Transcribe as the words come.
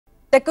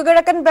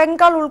തെക്കുകിഴക്കൻ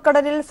ബംഗാൾ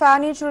ഉൾക്കടലിൽ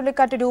ഫാനി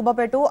ചുഴലിക്കാറ്റ്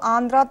രൂപപ്പെട്ടു.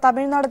 ആന്ധ്ര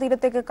തമിഴ്നാട്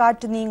തീരത്തേക്ക്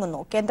കാറ്റ് നീങ്ങുന്നു.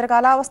 കേന്ദ്ര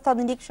കാലാവസ്ഥാ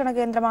നിരീക്ഷണ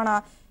കേന്ദ്രമാണ്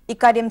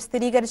ഇക്കാര്യം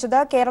സ്ഥിരീകരിച്ചത്.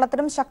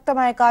 കേരളത്തിലും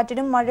ശക്തമായ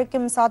കാറ്റിനും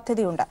മഴയ്ക്കും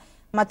സാധ്യതയുണ്ട്.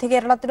 മധ്യ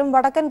കേരളത്തിലും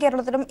വടക്കൻ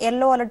കേരളത്തിലും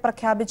യെല്ലോ അലർട്ട്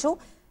പ്രഖ്യാപിച്ചു.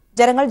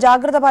 ജനങ്ങൾ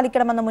ജാഗ്രത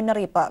പാലിക്കണമെന്ന്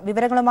മുന്നറിയിപ്പ്.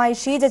 വിവരങ്ങളുമായി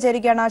ഷീജ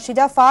ചേരുകയാണ്.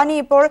 ഷീജ, ഫാനി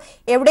ഇപ്പോൾ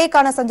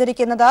എവിടേക്കാണ്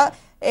സഞ്ചരിക്കുന്നത്?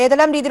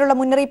 ഏതെല്ലാം രീതിയിലുള്ള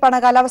മുന്നറിയിപ്പാണ്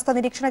കാലാവസ്ഥാ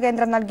നിരീക്ഷണ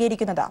കേന്ദ്രം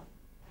നൽകിയിരിക്കുന്നത്?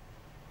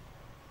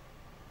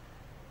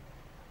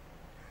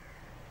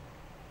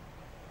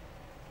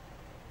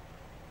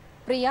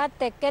 പ്രിയ,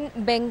 തെക്കൻ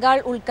ബംഗാൾ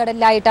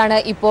ഉൾക്കടലിലായിട്ടാണ്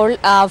ഇപ്പോൾ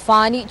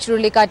ഫാനി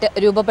ചുഴലിക്കാറ്റ്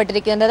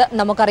രൂപപ്പെട്ടിരിക്കുന്നത്.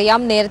 നമുക്കറിയാം,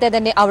 നേരത്തെ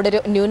തന്നെ അവിടെ ഒരു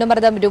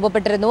ന്യൂനമർദ്ദം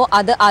രൂപപ്പെട്ടിരുന്നു.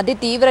 അത്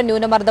അതിതീവ്ര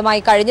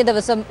ന്യൂനമർദ്ദമായി കഴിഞ്ഞ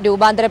ദിവസം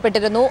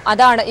രൂപാന്തരപ്പെട്ടിരുന്നു.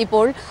 അതാണ്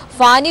ഇപ്പോൾ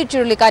ഫാനി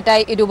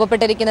ചുഴലിക്കാറ്റായി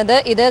രൂപപ്പെട്ടിരിക്കുന്നത്.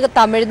 ഇത്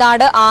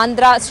തമിഴ്നാട്,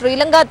 ആന്ധ്ര,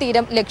 ശ്രീലങ്ക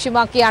തീരം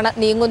ലക്ഷ്യമാക്കിയാണ്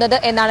നീങ്ങുന്നത്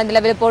എന്നാണ്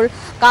നിലവിലിപ്പോൾ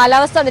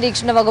കാലാവസ്ഥാ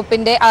നിരീക്ഷണ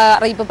വകുപ്പിന്റെ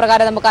അറിയിപ്പ്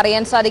പ്രകാരം നമുക്ക്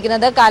അറിയാൻ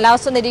സാധിക്കുന്നത്.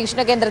 കാലാവസ്ഥാ നിരീക്ഷണ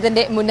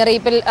കേന്ദ്രത്തിന്റെ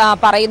മുന്നറിയിപ്പിൽ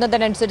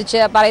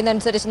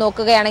പറയുന്നതനുസരിച്ച്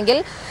നോക്കുകയാണെങ്കിൽ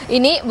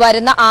ഇനി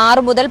വരുന്ന 6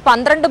 മുതൽ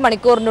 12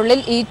 മണിക്കൂറിനുള്ളിൽ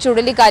ഈ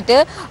ചുഴലിക്കാറ്റ്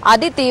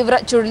അതിതീവ്ര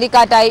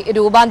ചുഴലിക്കാറ്റായി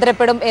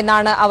രൂപാന്തരപ്പെടും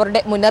എന്നാണ്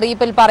അവരുടെ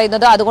മുന്നറിയിപ്പിൽ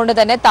പറയുന്നത്. അതുകൊണ്ട്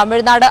തന്നെ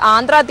തമിഴ്നാട്,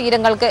 ആന്ധ്ര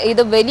തീരങ്ങൾക്ക്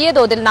ഇത് വലിയ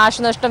തോതിൽ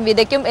നാശനഷ്ടം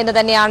വിതയ്ക്കും എന്ന്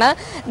തന്നെയാണ്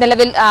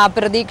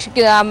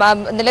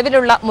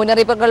നിലവിലുള്ള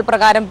മുന്നറിയിപ്പുകൾ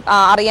പ്രകാരം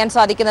അറിയാൻ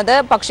സാധിക്കുന്നത്.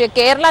 പക്ഷേ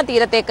കേരള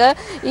തീരത്തേക്ക്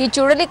ഈ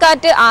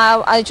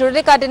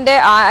ചുഴലിക്കാറ്റിന്റെ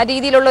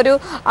രീതിയിലുള്ളൊരു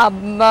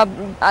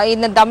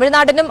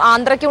തമിഴ്നാടിനും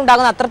ആന്ധ്രയ്ക്കും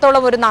ഉണ്ടാകുന്ന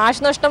അത്രത്തോളം ഒരു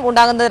നാശനഷ്ടം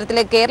ഉണ്ടാകുന്ന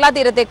തരത്തിലേക്ക് കേരള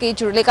തീരത്തേക്ക് ഈ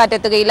ചുഴലിക്കാറ്റ്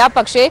എത്തുകയില്ല.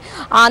 പക്ഷേ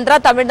ആന്ധ്ര,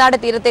 തമിഴ്നാട്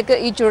തീരത്തേക്ക്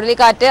ഈ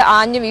ചുഴലിക്കാറ്റ്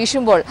ആഞ്ഞു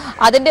വീശുമ്പോൾ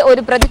അതിന്റെ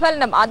ഒരു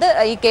പ്രതിഫലനം അത്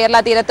ഈ കേരള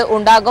തീരത്ത്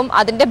ഉണ്ടാകും.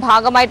 അതിന്റെ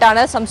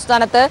ഭാഗമായിട്ടാണ്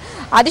സംസ്ഥാനത്ത്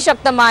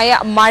അതിശക്തമായ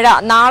മഴ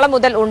നാളെ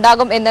മുതൽ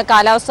ഉണ്ടാകും എന്ന്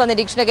കാലാവസ്ഥാ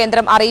നിരീക്ഷണ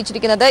കേന്ദ്രം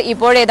അറിയിച്ചിരിക്കുന്നത്.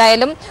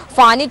 ഇപ്പോഴേതായാലും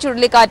ഫാനി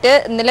ചുഴലിക്കാറ്റ്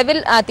നിലവിൽ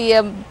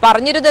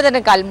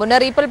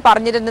മുന്നറിയിപ്പിൽ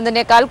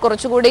പറഞ്ഞിരുന്നതിനേക്കാൾ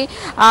കുറച്ചുകൂടി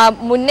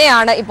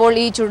മുന്നെയാണ് ഇപ്പോൾ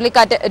ഈ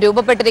ചുഴലിക്കാറ്റ്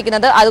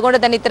രൂപപ്പെട്ടിരിക്കുന്നത്. അതുകൊണ്ട്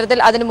തന്നെ ഇത്തരത്തിൽ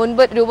അതിന്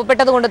മുൻപ്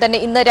രൂപപ്പെട്ടത് കൊണ്ട് തന്നെ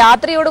ഇന്ന്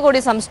രാത്രിയോടുകൂടി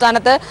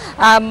സംസ്ഥാനത്ത്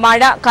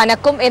മഴ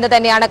കനക്കും എന്ന്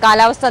തന്നെയാണ്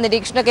കാലാവസ്ഥാ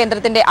നിരീക്ഷണ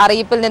കേന്ദ്രത്തിന്റെ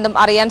അറിയിപ്പിൽ നിന്നും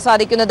അറിയാൻ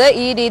സാധിക്കുന്നത്.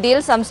 ഈ രീതിയിൽ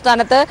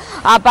സംസ്ഥാനത്ത്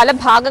പല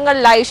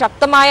ഭാഗങ്ങളിലായി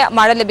ശക്തമായ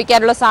മഴ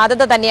ലഭിക്കാനുള്ള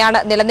സാധ്യത തന്നെയാണ്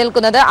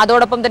നിലനിൽക്കുന്നത്.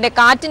 അതോടൊപ്പം തന്നെ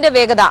കാറ്റിന്റെ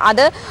വേഗത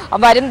അത്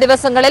വരും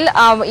ദിവസങ്ങളിൽ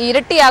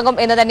ഇരട്ടിയാകും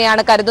എന്ന്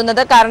തന്നെയാണ്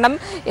കരുതുന്നത്. കാരണം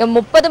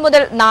 30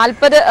 മുതൽ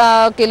 40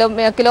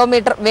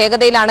 കിലോമീറ്റർ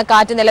വേഗതയിലാണ്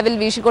കാറ്റ് നിലവിൽ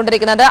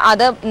വീശിക്കൊണ്ടിരിക്കുന്നത്.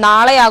 അത്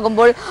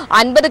നാളെയാകുമ്പോൾ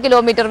 50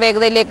 കിലോമീറ്റർ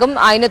വേഗതയിലേക്കും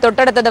അതിന്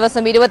തൊട്ടടുത്ത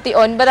ദിവസം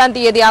 29-ാം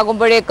തീയതി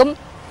ആകുമ്പോഴേക്കും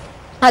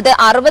അത്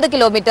 60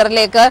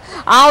 കിലോമീറ്ററിലേക്ക്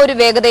ആ ഒരു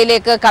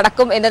വേഗതയിലേക്ക്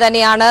കടക്കും എന്ന്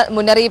തന്നെയാണ്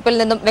മുന്നറിയിപ്പിൽ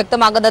നിന്നും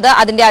വ്യക്തമാകുന്നത്.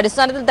 അതിന്റെ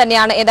അടിസ്ഥാനത്തിൽ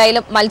തന്നെയാണ്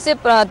ഏതായാലും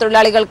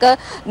മത്സ്യത്തൊഴിലാളികൾക്ക്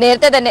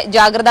നേരത്തെ തന്നെ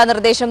ജാഗ്രതാ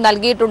നിർദ്ദേശം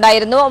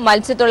നൽകിയിട്ടുണ്ടായിരുന്നു.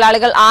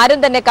 മത്സ്യത്തൊഴിലാളികൾ ആരും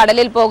തന്നെ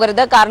കടലിൽ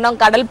പോകരുത്, കാരണം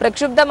കടൽ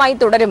പ്രക്ഷുബ്ധമായി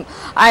തുടരും.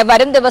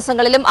 വരും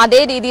ദിവസങ്ങളിലും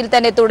അതേ രീതിയിൽ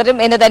തന്നെ തുടരും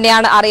എന്ന്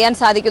തന്നെയാണ് അറിയാൻ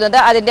സാധിക്കുന്നത്.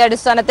 അതിന്റെ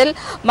അടിസ്ഥാനത്തിൽ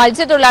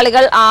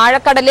മത്സ്യത്തൊഴിലാളികൾ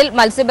ആഴക്കടലിൽ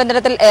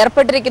മത്സ്യബന്ധനത്തിൽ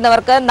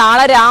ഏർപ്പെട്ടിരിക്കുന്നവർക്ക്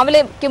നാളെ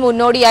രാവിലെക്ക്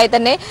മുന്നോടിയായി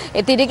തന്നെ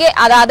തിരികെ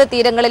അതാത്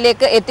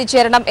തീരങ്ങളിലേക്ക്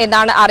എത്തിച്ചേരണം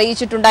എന്നാണ്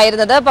അറിയിച്ചിട്ടുണ്ടായിരുന്നത്.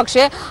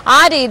 പക്ഷേ ആ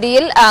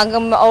രീതിയിൽ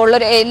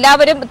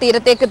എല്ലാവരും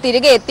തീരത്തേക്ക്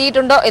തിരികെ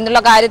എത്തിയിട്ടുണ്ടോ എന്നുള്ള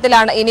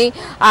കാര്യത്തിലാണ് ഇനി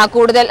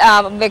കൂടുതൽ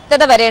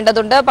വ്യക്തത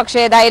വരേണ്ടതുണ്ട്. പക്ഷേ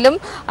ഏതായാലും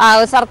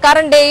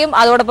സർക്കാരിന്റെയും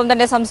അതോടൊപ്പം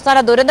തന്നെ സംസ്ഥാന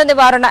ദുരന്ത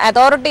നിവാരണ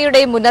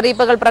അതോറിറ്റിയുടെയും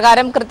മുന്നറിയിപ്പുകൾ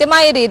പ്രകാരം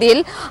കൃത്യമായ രീതിയിൽ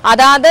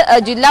അതാത്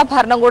ജില്ലാ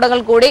ഭരണകൂടങ്ങൾ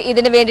കൂടി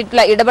ഇതിനു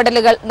വേണ്ടിയിട്ടുള്ള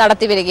ഇടപെടലുകൾ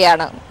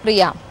നടത്തിവരികയാണ്.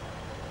 പ്രിയ,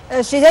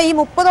 ഷിജ, ഈ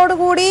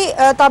 30ഓടുകൂടി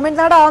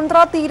തമിഴ്നാട്, ആന്ധ്ര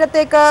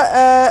തീരത്തേക്ക്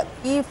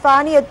ഈ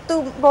ഫാനി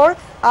എത്തുമ്പോൾ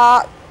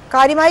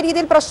കാര്യമായ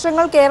രീതിയിൽ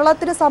പ്രശ്നങ്ങൾ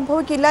കേരളത്തിന്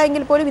സംഭവിക്കില്ല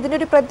എങ്കിൽ പോലും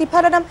ഇതിനൊരു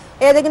പ്രതിഫലനം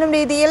ഏതെങ്കിലും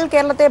രീതിയിൽ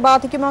കേരളത്തെ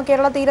ബാധിക്കുമോ?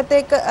 കേരള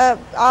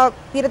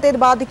തീരത്തെ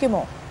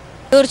ബാധിക്കുമോ?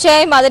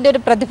 തീർച്ചയായും അതിന്റെ ഒരു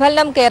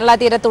പ്രതിഫലനം കേരള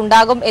തീരത്ത്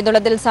ഉണ്ടാകും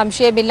എന്നുള്ളതിൽ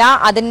സംശയമില്ല.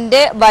 അതിന്റെ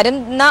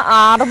വരുന്ന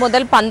 6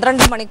 മുതൽ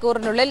 12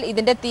 മണിക്കൂറിനുള്ളിൽ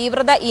ഇതിന്റെ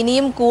തീവ്രത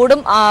ഇനിയും കൂടും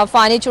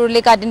ഫാനി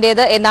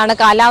ചുഴലിക്കാറ്റിന്റേത് എന്നാണ്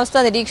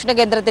കാലാവസ്ഥാ നിരീക്ഷണ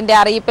കേന്ദ്രത്തിന്റെ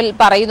അറിയിപ്പിൽ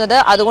പറയുന്നത്.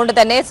 അതുകൊണ്ട്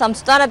തന്നെ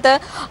സംസ്ഥാനത്ത്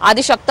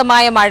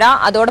അതിശക്തമായ മഴ,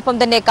 അതോടൊപ്പം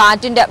തന്നെ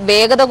കാറ്റിന്റെ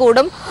വേഗത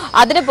കൂടും.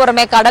 അതിനു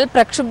പുറമെ കടൽ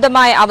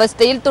പ്രക്ഷുബ്ധമായ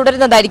അവസ്ഥയിൽ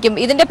തുടരുന്നതായിരിക്കും.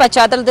 ഇതിന്റെ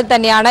പശ്ചാത്തലത്തിൽ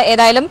തന്നെയാണ്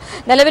ഏതായാലും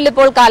നിലവിൽ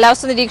ഇപ്പോൾ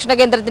കാലാവസ്ഥാ നിരീക്ഷണ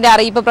കേന്ദ്രത്തിന്റെ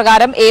അറിയിപ്പ്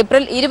പ്രകാരം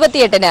ഏപ്രിൽ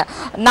 28-ന്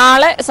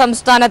നാളെ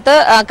സംസ്ഥാനത്ത്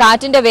കാറ്റിന്റെ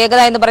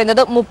വേഗത എന്ന്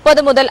പറയുന്നത്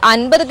 30 മുതൽ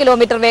 50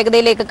 കിലോമീറ്റർ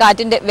വേഗതയിലേക്ക്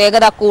കാറ്റിന്റെ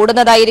വേഗത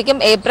കൂടുന്നതായിരിക്കും.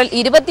 ഏപ്രിൽ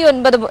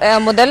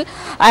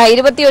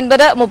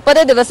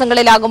 29-30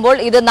 ദിവസങ്ങളിലാകുമ്പോൾ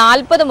ഇത്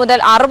 40 മുതൽ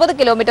 60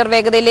 കിലോമീറ്റർ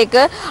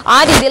വേഗതയിലേക്ക് ആ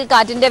രീതിയിൽ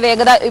കാറ്റിന്റെ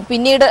വേഗത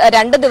പിന്നീട്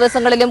 2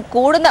 ദിവസങ്ങളിലും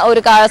കൂടുന്ന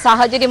ഒരു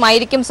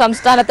സാഹചര്യമായിരിക്കും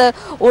സംസ്ഥാനത്ത്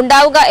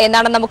ഉണ്ടാവുക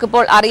എന്നാണ്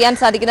നമുക്കിപ്പോൾ അറിയാൻ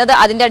സാധിക്കുന്നത്.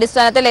 അതിന്റെ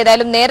അടിസ്ഥാനത്തിൽ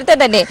ഏതായാലും നേരത്തെ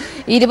തന്നെ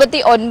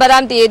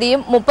 29-ാം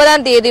തീയതിയും 30-ാം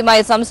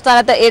തീയതിയുമായി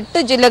സംസ്ഥാനത്ത്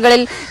 8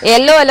 ജില്ലകളിൽ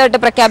യെല്ലോ അലർട്ട്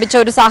പ്രഖ്യാപിച്ച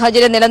ഒരു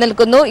സാഹചര്യം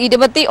നിലനിൽക്കുന്നു.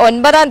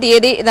 9-ാം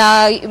തീയതി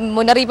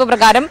മുന്നറിയിപ്പ്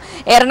പ്രകാരം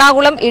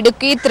എറണാകുളം,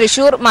 ഇടുക്കി,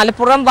 തൃശൂർ,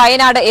 മലപ്പുറം,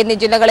 വയനാട് എന്നീ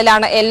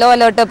ജില്ലകളിലാണ് യെല്ലോ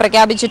അലർട്ട്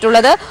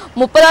പ്രഖ്യാപിച്ചിട്ടുള്ളത്.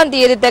 30-ാം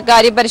തീയതിത്തെ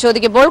കാര്യം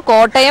പരിശോധിക്കുമ്പോൾ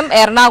കോട്ടയം,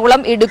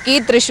 എറണാകുളം, ഇടുക്കി,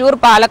 തൃശൂർ,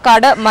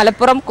 പാലക്കാട്,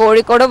 മലപ്പുറം,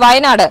 കോഴിക്കോട്,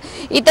 വയനാട്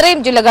ഇത്രയും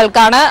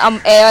ജില്ലകൾക്കാണ്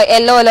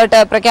യെല്ലോ അലർട്ട്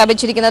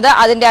പ്രഖ്യാപിച്ചിരിക്കുന്നത്.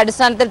 അതിന്റെ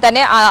അടിസ്ഥാനത്തിൽ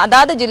തന്നെ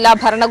അതാത് ജില്ലാ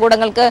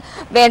ഭരണകൂടങ്ങൾക്ക്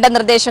വേണ്ട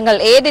നിർദ്ദേശങ്ങൾ,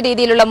 ഏത്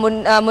രീതിയിലുള്ള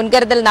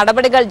മുൻകരുതൽ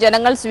നടപടികൾ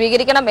ജനങ്ങൾ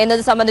സ്വീകരിക്കണം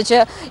എന്നത് സംബന്ധിച്ച്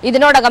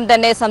ഇതിനോടകം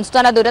തന്നെ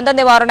സംസ്ഥാന ദുരന്ത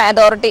നിവാരണ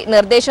അതോറിറ്റി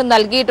നിർദ്ദേശം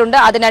നൽകിയിട്ടുണ്ട്.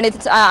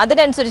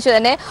 അതിനനുസരിച്ച്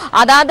തന്നെ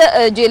അതാത്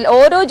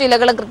ഓരോ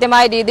ജില്ലകളും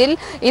കൃത്യമായ രീതിയിൽ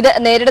ഇത്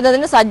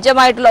നേരിടുന്നതിന്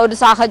സജ്ജമായിട്ടുള്ള ഒരു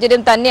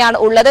സാഹചര്യം തന്നെയാണ്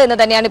ഉള്ളത് എന്ന്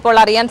തന്നെയാണ് ഇപ്പോൾ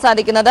അറിയാൻ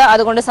സാധിക്കുന്നത്.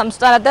 അതുകൊണ്ട്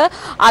സംസ്ഥാനത്ത്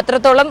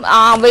അത്രത്തോളം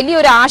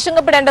വലിയൊരു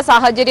ആശങ്കപ്പെടേണ്ട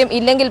സാഹചര്യം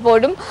ഇല്ലെങ്കിൽ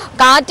പോലും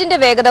കാറ്റിന്റെ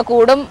വേഗത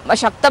കൂടും,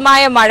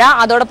 ശക്തമായ മഴ,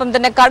 അതോടൊപ്പം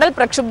തന്നെ കടൽ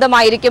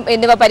പ്രക്ഷുബ്ധമായിരിക്കും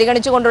എന്നിവ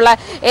പരിഗണിച്ചുകൊണ്ടുള്ള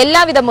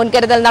എല്ലാവിധ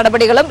മുൻകരുതൽ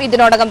നടപടികളും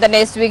ഇതിനോടകം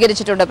തന്നെ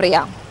സ്വീകരിച്ചിട്ടുണ്ട്. പ്രിയ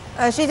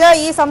ഷിജ,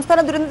 ഈ സംസ്ഥാന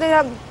ദുരന്ത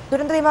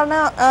നിവാരണ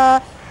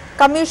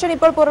കമ്മീഷൻ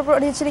ഇപ്പോൾ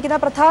പുറപ്പെടുവിച്ചിരിക്കുന്ന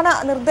പ്രധാന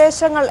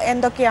നിർദ്ദേശങ്ങൾ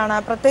എന്തൊക്കെയാണ്?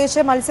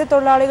 പ്രത്യേകിച്ച്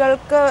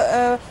മത്സ്യത്തൊഴിലാളികൾക്ക്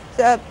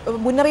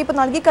മുന്നറിയിപ്പ്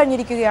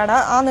നൽകിക്കഴിഞ്ഞിരിക്കുകയാണ്.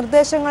 ആ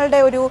നിർദ്ദേശങ്ങളുടെ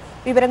ഒരു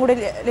വിവരം കൂടി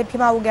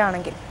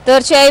ലഭ്യമാവുകയാണെങ്കിൽ.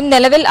 തീർച്ചയായും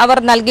നിലവിൽ അവർ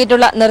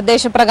നൽകിയിട്ടുള്ള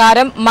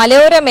നിർദ്ദേശപ്രകാരം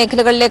മലയോര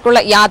മേഖലകളിലേക്കുള്ള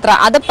യാത്ര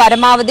അത്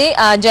പരമാവധി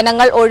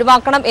ജനങ്ങൾ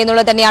ഒഴിവാക്കണം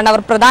എന്നുള്ളത് തന്നെയാണ്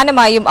അവർ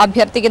പ്രധാനമായും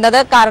അഭ്യർത്ഥിക്കുന്നത്.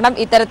 കാരണം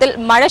ഇത്തരത്തിൽ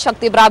മഴ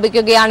ശക്തി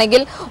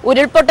പ്രാപിക്കുകയാണെങ്കിൽ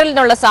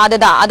ഉരുൾപൊട്ടലിനുള്ള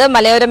സാധ്യത അത്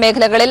മലയോര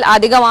മേഖലകളിൽ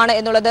അധികമാണ്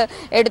എന്നുള്ളത്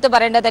എടുത്തു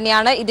പറയേണ്ടത്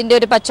തന്നെയാണ്. ഇതിന്റെ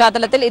ഒരു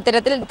പശ്ചാത്തലത്തിൽ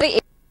ഇത്തരത്തിൽ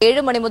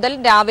 7 മണി മുതൽ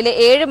രാവിലെ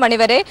 7 മണി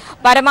വരെ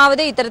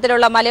പരമാവധി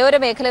ഇത്തരത്തിലുള്ള മലയോര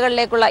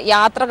മേഖലകളിലേക്കുള്ള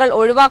യാത്രകൾ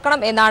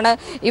ഒഴിവാക്കണം എന്നാണ്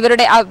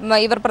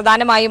ഇവർ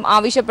പ്രധാനമായും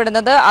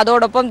ആവശ്യപ്പെടുന്നത്.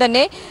 അതോടൊപ്പം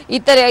തന്നെ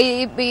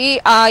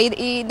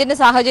ഇതിന്റെ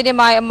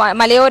സാഹചര്യമായ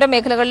മലയോര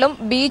മേഖലകളിലും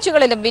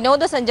ബീച്ചുകളിലും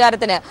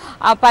വിനോദസഞ്ചാരത്തിന്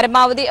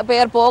പരമാവധി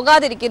പേർ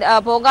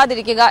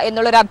പോകാതിരിക്കുക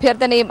എന്നുള്ളൊരു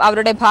അഭ്യർത്ഥനയും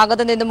അവരുടെ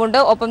ഭാഗത്തു നിന്നുമുണ്ട്.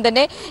 ഒപ്പം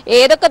തന്നെ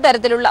ഏതൊക്കെ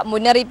തരത്തിലുള്ള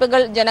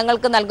മുന്നറിയിപ്പുകൾ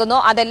ജനങ്ങൾക്ക്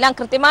നൽകുന്നോ അതെല്ലാം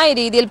കൃത്യമായ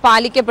രീതിയിൽ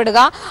പാലിക്കപ്പെടുക,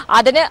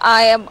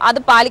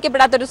 അത്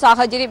പാലിക്കപ്പെടാത്തൊരു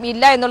സാഹചര്യം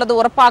ഇല്ല എന്നുള്ളത്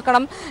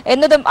ഉറപ്പാക്കണം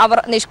എന്നതും അവർ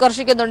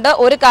നിഷ്കർഷിക്കുന്നുണ്ട്.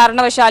 ഒരു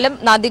കാരണവശാലും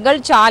നദികൾ,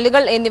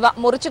 ചാലുകൾ എന്നിവ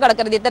മുറിച്ചു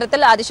കടക്കരുത്.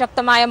 ഇത്തരത്തിൽ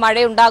അതിശക്തമായ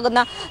മഴയുണ്ടാകുന്ന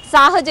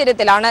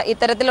സാഹചര്യത്തിലാണ്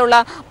ഇത്തരത്തിലുള്ള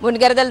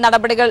മുൻകരുതൽ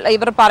നടപടികൾ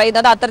ഇവർ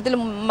പറയുന്നത്. അത്തരത്തിൽ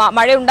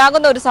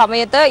മഴയുണ്ടാകുന്ന ഒരു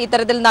സമയത്ത്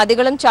ഇത്തരത്തിൽ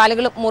നദികളും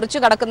ചാലുകളും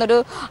മുറിച്ചു കടക്കുന്ന ഒരു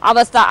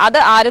അവസ്ഥ അത്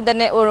ആരും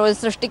തന്നെ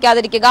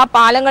സൃഷ്ടിക്കാതിരിക്കുക.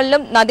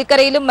 പാലങ്ങളിലും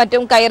നദിക്കരയിലും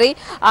മറ്റും കയറി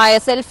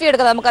സെൽഫി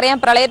എടുക്കുക.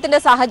 നമുക്കറിയാം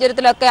പ്രളയത്തിന്റെ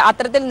സാഹചര്യത്തിലൊക്കെ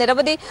അത്തരത്തിൽ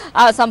നിരവധി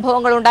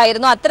സംഭവങ്ങൾ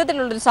ഉണ്ടായിരുന്നു.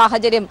 അത്തരത്തിലുള്ളൊരു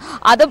സാഹചര്യം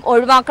അതും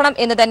ഒഴിവാക്കണം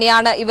എന്ന്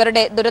തന്നെയാണ്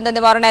ഇവരുടെ ദുരന്ത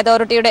നിവാരണ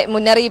അതോറിറ്റിയുടെ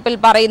മുന്നറിയിപ്പിൽ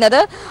പറയുന്നത്.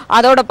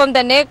 അതോടൊപ്പം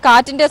തന്നെ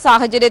കാറ്റിന്റെ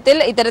സാഹചര്യത്തിൽ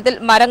ഇത്തരത്തിൽ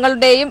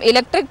മരങ്ങളുടെയും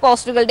ഇലക്ട്രിക്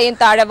പോസ്റ്റുകളുടെയും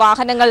താഴെ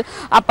വാഹനങ്ങൾ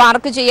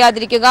പാർക്ക്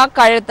ചെയ്യാതിരിക്കുക.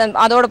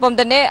 അതോടൊപ്പം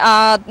തന്നെ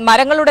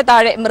മരങ്ങളുടെ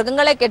താഴെ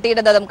മൃഗങ്ങളെ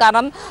കെട്ടിയിടുന്നതും,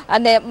 കാരണം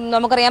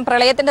നമുക്കറിയാം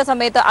പ്രളയത്തിന്റെ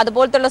സമയത്ത്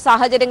അതുപോലത്തുള്ള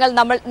സാഹചര്യങ്ങൾ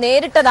നമ്മൾ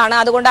നേരിട്ടതാണ്.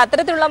 അതുകൊണ്ട്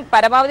അത്തരത്തിലുള്ള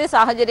പരമാവധി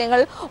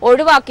സാഹചര്യങ്ങൾ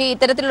ഒഴിവാക്കി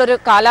ഇത്തരത്തിലുള്ളൊരു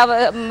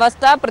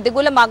കാലാവസ്ഥ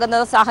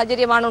പ്രതികൂലമാകുന്ന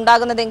സാഹചര്യമാണ്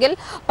ഉണ്ടാകുന്നതെങ്കിൽ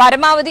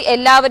പരമാവധി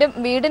എല്ലാവരും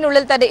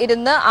വീടിനുള്ളിൽ തന്നെ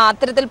ഇരുന്ന്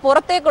അത്തരത്തിൽ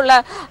പുറത്തേക്കുള്ള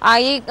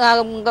ഈ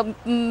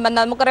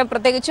നമുക്കറിയാം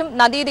പ്രത്യേകിച്ചും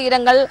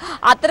നദീതീരങ്ങൾ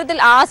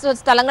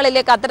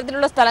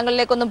അത്തരത്തിലുള്ള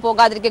സ്ഥലങ്ങളിലേക്കൊന്നും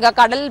പോകാതിരിക്കുക,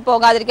 കടലിൽ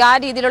പോകാതിരിക്കുക, ആ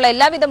രീതിയിലുള്ള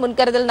എല്ലാവിധ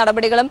മുൻകരുതൽ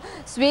നടപടികളും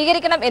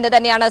സ്വീകരിക്കണം എന്ന്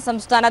തന്നെയാണ്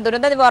സംസ്ഥാന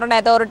ദുരന്ത നിവാരണ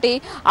അതോറിറ്റി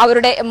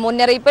അവരുടെ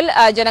മുന്നറിയിപ്പിൽ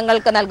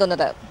ജനങ്ങൾക്ക്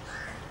നൽകുന്നത്.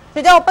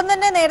 ഒപ്പം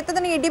തന്നെ നേരത്തെ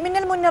തന്നെ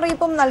ഇടിമിന്നൽ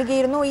മുന്നറിയിപ്പും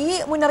നൽകിയിരുന്നു. ഈ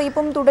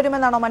മുന്നറിയിപ്പും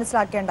തുടരുമെന്നാണോ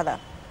മനസ്സിലാക്കേണ്ടത്?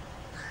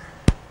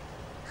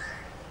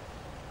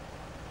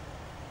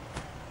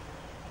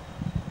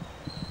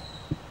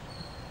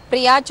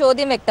 പ്രിയ,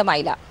 ചോദ്യം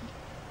വ്യക്തമായില്ല.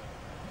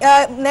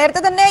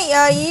 നേരത്തെ തന്നെ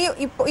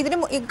ഇതിന്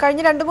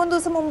കഴിഞ്ഞ 2-3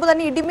 ദിവസം മുമ്പ്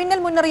തന്നെ ഇടിമിന്നൽ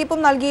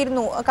മുന്നറിയിപ്പും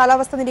നൽകിയിരുന്നു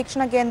കാലാവസ്ഥാ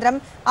നിരീക്ഷണ കേന്ദ്രം.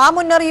 ആ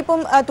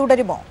മുന്നറിയിപ്പും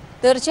തുടരുമോ?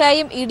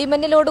 തീർച്ചയായും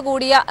ഇടിമിന്നലോട്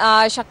കൂടിയ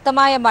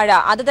ശക്തമായ മഴ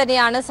അത്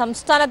തന്നെയാണ്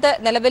സംസ്ഥാനത്ത്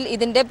നിലവിൽ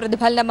ഇതിന്റെ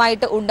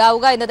പ്രതിഫലനമായിട്ട്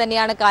ഉണ്ടാവുക എന്ന്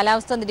തന്നെയാണ്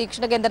കാലാവസ്ഥാ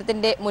നിരീക്ഷണ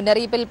കേന്ദ്രത്തിന്റെ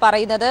മുന്നറിയിപ്പിൽ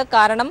പറയുന്നത്.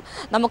 കാരണം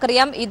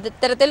നമുക്കറിയാം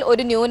ഇത്തരത്തിൽ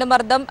ഒരു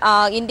ന്യൂനമർദ്ദം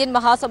ഇന്ത്യൻ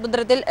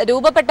മഹാസമുദ്രത്തിൽ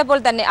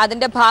രൂപപ്പെട്ടപ്പോൾ തന്നെ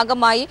അതിന്റെ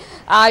ഭാഗമായി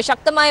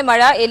ശക്തമായ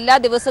മഴ എല്ലാ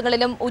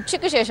ദിവസങ്ങളിലും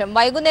ഉച്ചയ്ക്ക് ശേഷം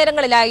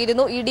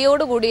വൈകുന്നേരങ്ങളിലായിരുന്നു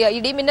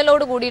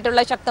ഇടിമിന്നലോട്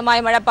കൂടിയിട്ടുള്ള ശക്തമായ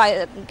മഴ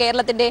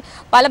കേരളത്തിന്റെ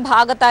പല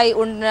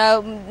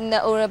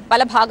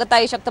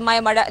ഭാഗത്തായി ശക്തമായ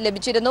മഴ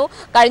ലഭിച്ചിരുന്നു.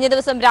 കഴിഞ്ഞ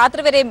ദിവസം രാത്രി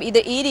വരെയും ഇത്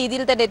ഈ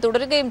രീതിയിൽ തന്നെ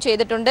തുടരുകയും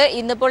ചെയ്തിട്ടുണ്ട്.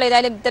 ഇന്നിപ്പോൾ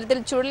ഏതായാലും ഇത്തരത്തിൽ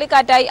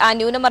ചുഴലിക്കാറ്റായി ആ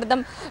ന്യൂനമർദ്ദം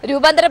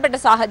രൂപാന്തരപ്പെട്ട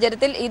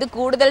സാഹചര്യത്തിൽ ഇത്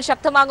കൂടുതൽ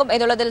ശക്തമാകും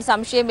എന്നുള്ളതിൽ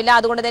സംശയമില്ല.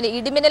 അതുകൊണ്ട് തന്നെ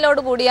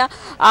ഇടിമിന്നലോട് കൂടിയ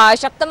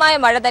ശക്തമായ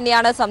മഴ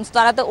തന്നെയാണ്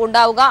സംസ്ഥാനത്ത്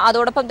ഉണ്ടാവുക.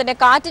 അതോടൊപ്പം തന്നെ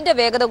കാറ്റിന്റെ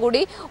വേഗത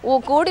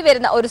കൂടി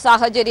വരുന്ന ഒരു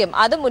സാഹചര്യം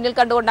അത് മുന്നിൽ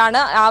കണ്ടുകൊണ്ടാണ്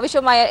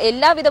ആവശ്യമായ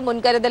എല്ലാവിധ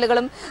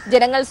മുൻകരുതലുകളും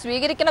ജനങ്ങൾ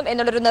സ്വീകരിക്കണം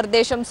എന്നുള്ളൊരു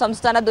നിർദ്ദേശം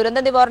സംസ്ഥാന ദുരന്ത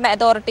നിവാരണ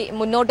അതോറിറ്റി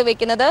മുന്നോട്ട്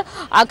വെക്കുന്നത്.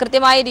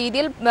 കൃത്യമായ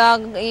രീതിയിൽ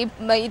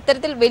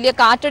ഇത്തരത്തിൽ വലിയ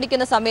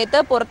കാറ്റടിക്കുന്ന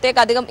സമയത്ത്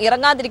പുറത്തേക്ക് അധികം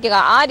ഇറങ്ങാതിരിക്കുക,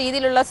 ആ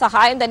രീതിയിലുള്ള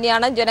സഹായം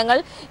തന്നെയാണ് ജനങ്ങൾ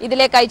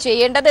ഇതിലേക്കായി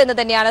ചെയ്യേണ്ടത് എന്ന്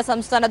തന്നെയാണ്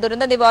സംസ്ഥാന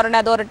ദുരന്ത നിവാരണ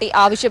അതോറിറ്റി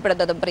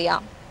ആവശ്യപ്പെടുന്നതും. പ്രിയ,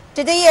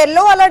 ഈ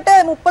യെല്ലോ അലർട്ട്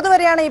 30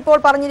 വരെയാണ് ഇപ്പോൾ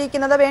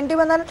പറഞ്ഞിരിക്കുന്നത്. വേണ്ടി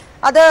വന്നാൽ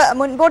അത്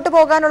മുൻപോട്ട്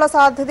പോകാനുള്ള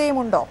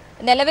സാധ്യതയുമുണ്ടോ?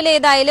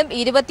 നിലവിലേതായാലും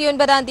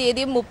 29-ാം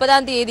തീയതിയും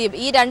 30-ാം തീയതിയും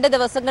ഈ 2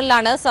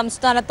 ദിവസങ്ങളിലാണ്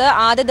സംസ്ഥാനത്ത്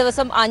ആദ്യ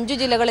ദിവസം 5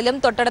 ജില്ലകളിലും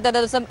തൊട്ടടുത്ത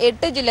ദിവസം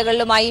 8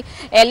 ജില്ലകളിലുമായി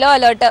യെല്ലോ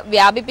അലർട്ട്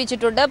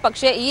വ്യാപിപ്പിച്ചിട്ടുണ്ട്.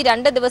 പക്ഷേ ഈ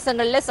 2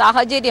 ദിവസങ്ങളിലെ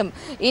സാഹചര്യം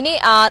ഇനി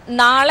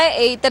നാളെ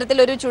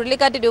ഇത്തരത്തിലൊരു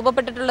ചുഴലിക്കാറ്റ്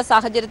രൂപപ്പെട്ടിട്ടുള്ള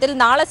സാഹചര്യത്തിൽ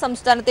നാളെ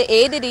സംസ്ഥാനത്ത്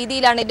ഏത്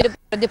രീതിയിലാണ് ഇതിന്റെ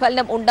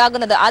പ്രതിഫലനം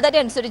ഉണ്ടാകുന്നത്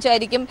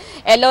അതനുസരിച്ചായിരിക്കും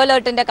യെല്ലോ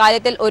അലർട്ടിന്റെ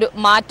കാര്യത്തിൽ ഒരു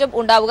മാറ്റം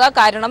ഉണ്ടാവുക.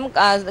 കാരണം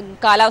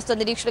കാലാവസ്ഥാ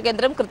നിരീക്ഷണ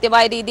കേന്ദ്രം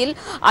കൃത്യമായ രീതിയിൽ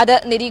അത്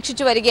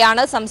നിരീക്ഷിച്ചു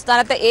വരികയാണ്.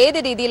 സംസ്ഥാനത്ത് ഏത്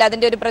രീതിയിൽ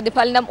അതിന്റെ ഒരു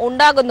പ്രതിഫലനം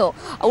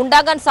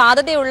ഉണ്ടാകാൻ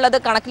സാധ്യതയുള്ളത്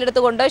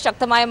കണക്കിലെടുത്തുകൊണ്ട്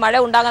ശക്തമായ മഴ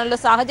ഉണ്ടാകാനുള്ള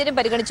സാഹചര്യം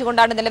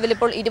പരിഗണിച്ചുകൊണ്ടാണ് നിലവിൽ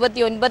ഇപ്പോൾ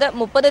 29,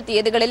 30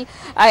 തീയതികളിൽ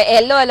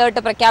യെല്ലോ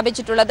അലർട്ട്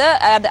പ്രഖ്യാപിച്ചിട്ടുള്ളത്.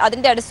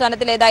 അതിന്റെ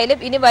അടിസ്ഥാനത്തിൽ ഏതായാലും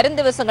ഇനി വരും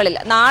ദിവസങ്ങളിൽ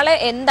നാളെ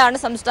എന്താണ്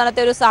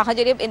സംസ്ഥാനത്തെ ഒരു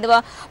സാഹചര്യം എന്നിവ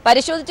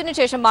പരിശോധിച്ചതിനു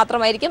ശേഷം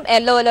മാത്രമായിരിക്കും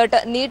യെല്ലോ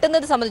അലർട്ട്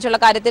നീട്ടുന്നത് സംബന്ധിച്ചുള്ള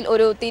കാര്യത്തിൽ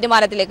ഒരു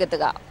തീരുമാനത്തിലേക്ക്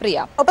എത്തുക.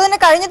 പ്രിയ, ഒപ്പം തന്നെ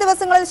കഴിഞ്ഞ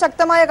ദിവസങ്ങളിൽ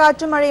ശക്തമായ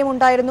കാറ്റും മഴയും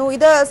ഉണ്ടായിരുന്നു.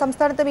 ഇത്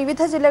സംസ്ഥാനത്തെ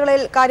വിവിധ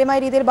ജില്ലകളിൽ കാര്യമായ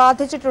രീതിയിൽ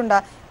ബാധിച്ചിട്ടുണ്ട്.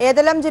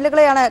 ഏതെല്ലാം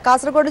ജില്ലകളെയാണ്?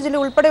 കാസർഗോഡ്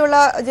ജില്ല ഉൾപ്പെടെയുള്ള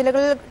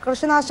ജില്ലകളിൽ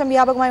കൃഷിനാശം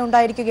വ്യാപകമായി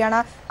ഉണ്ടായിരിക്കുകയാണ്.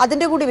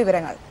 അതിന്റെ കൂടി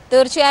വിവരങ്ങൾ.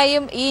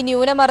 തീർച്ചയായും ഈ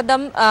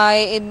ന്യൂനമർദ്ദം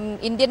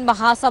ഇന്ത്യൻ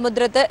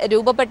മഹാസമുദ്രത്ത്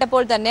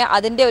രൂപപ്പെട്ടപ്പോൾ തന്നെ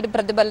അതിന്റെ ഒരു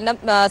പ്രതിഫലനം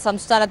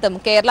സംസ്ഥാനത്തും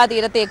കേരള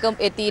തീരത്തേക്കും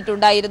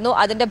എത്തിയിട്ടുണ്ടായിരുന്നു.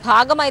 അതിന്റെ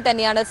ഭാഗമായി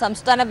തന്നെയാണ്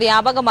സംസ്ഥാന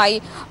വ്യാപകമായി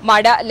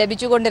മഴ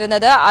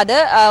ലഭിച്ചുകൊണ്ടിരുന്നത്. അത്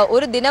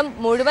ഒരു ദിനം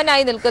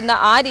മുഴുവനായി നിൽക്കുന്ന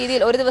ആ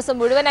രീതിയിൽ ഒരു ദിവസം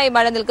മുഴുവനായി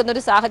മഴ നിൽക്കുന്ന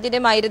ഒരു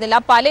സാഹചര്യമായിരുന്നില്ല.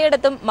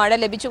 പലയിടത്തും മഴ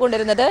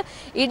ലഭിച്ചുകൊണ്ടിരുന്നത്.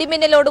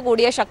 ഇടിമിന്നലോട്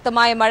കൂടിയ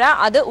ശക്തമായ മഴ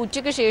അത്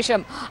ഉച്ചയ്ക്ക് ശേഷം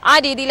ആ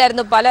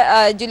രീതിയിലായിരുന്നു പല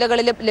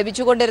ജില്ലകളിലും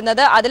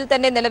ലഭിച്ചുകൊണ്ടിരുന്നത്. അതിൽ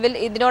തന്നെ നിലവിൽ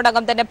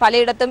ഇതിനോടകം തന്നെ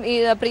പലയിടത്തും ഈ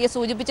പ്രിയ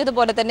സൂചിപ്പിച്ചതുപോലെ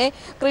തന്നെ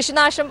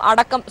കൃഷിനാശം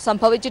അടക്കം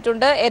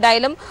സംഭവിച്ചിട്ടുണ്ട്.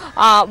 ഏതായാലും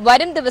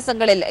വരും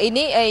ദിവസങ്ങളിൽ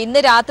ഇന്ന്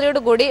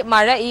രാത്രിയോടുകൂടി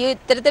മഴ ഈ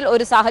ഇത്തരത്തിൽ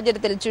ഒരു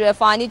സാഹചര്യത്തിൽ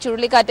ഫാനി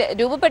ചുഴലിക്കാറ്റ്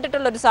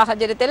രൂപപ്പെട്ടിട്ടുള്ള ഒരു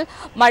സാഹചര്യത്തിൽ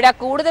മഴ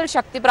കൂടുതൽ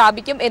ശക്തി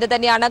പ്രാപിക്കും എന്ന്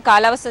തന്നെയാണ്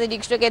കാലാവസ്ഥാ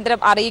നിരീക്ഷണ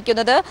കേന്ദ്രം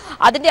അറിയിക്കുന്നത്.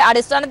 അതിന്റെ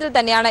അടിസ്ഥാനത്തിൽ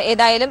തന്നെയാണ്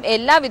ഏതായാലും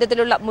എല്ലാ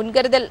വിധത്തിലുള്ള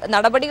മുൻകരുതൽ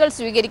നടപടികൾ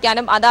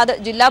സ്വീകരിക്കാനും അതാത്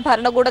ജില്ലാ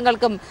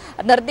ഭരണകൂടങ്ങൾക്കും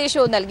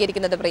നിർദ്ദേശവും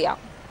നൽകിയിരിക്കുന്നത്. പ്രിയ,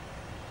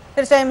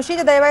 തീർച്ചയായും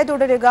ഷീജ ദയവായി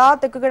തുടരുക.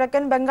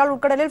 തെക്കുകിഴക്കൻ ബംഗാൾ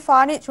ഉൾക്കടലിൽ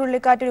ഫാനി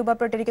ചുഴലിക്കാറ്റ്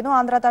രൂപപ്പെട്ടിരിക്കുന്നു.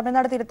 ആന്ധ്ര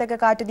തമിഴ്നാട് തീരത്തേക്ക്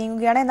കാറ്റ്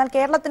നീങ്ങുകയാണ്. എന്നാൽ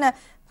കേരളത്തിന്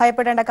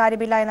ഭയപ്പെടേണ്ട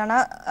കാര്യമില്ല എന്നാണ്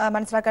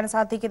മനസ്സിലാക്കാൻ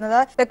സാധിക്കുന്നത്.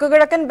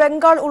 തെക്കുകിഴക്കൻ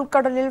ബംഗാൾ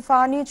ഉൾക്കടലിൽ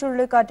ഫാനി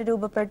ചുഴലിക്കാറ്റ്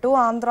രൂപപ്പെട്ടു.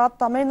 ആന്ധ്ര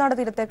തമിഴ്നാട്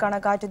തീരത്തേക്കാണ്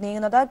കാറ്റ്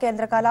നീങ്ങുന്നത്.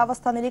 കേന്ദ്ര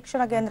കാലാവസ്ഥാ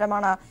നിരീക്ഷണ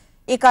കേന്ദ്രമാണ്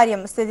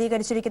ഇക്കാര്യം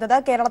സ്ഥിരീകരിച്ചിരിക്കുന്നത്.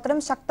 കേരളത്തിലും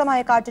ശക്തമായ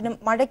കാറ്റിനും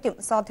മഴയ്ക്കും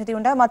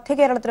സാധ്യതയുണ്ട്. മധ്യ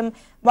കേരളത്തിലും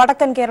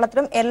വടക്കൻ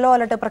കേരളത്തിലും യെല്ലോ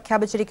അലർട്ട്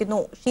പ്രഖ്യാപിച്ചിരിക്കുന്നു.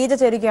 ഷീജ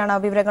ചേരുകയാണ്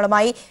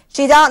വിവരങ്ങളുമായി.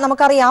 ഷീജ,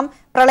 നമുക്കറിയാം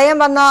പ്രളയം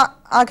വന്ന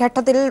ആ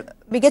ഘട്ടത്തിൽ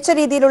മികച്ച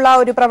രീതിയിലുള്ള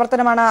ഒരു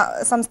പ്രവർത്തനമാണ്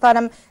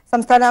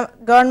സംസ്ഥാന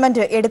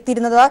ഗവൺമെന്റ്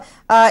എടുത്തിരുന്നത്.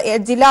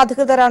 ജില്ലാ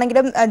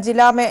അധികൃതരാണെങ്കിലും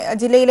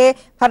ജില്ലയിലെ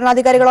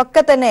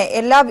ഭരണാധികാരികളൊക്കെ തന്നെ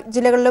എല്ലാ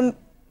ജില്ലകളിലും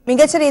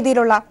മികച്ച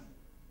രീതിയിലുള്ള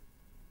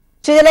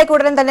ഷീജയിലേക്ക്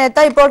ഉടൻ തന്നെ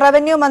എത്താം. ഇപ്പോൾ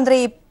റവന്യൂ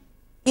മന്ത്രി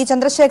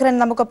ചന്ദ്രശേഖരൻ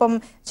നമുക്കൊപ്പം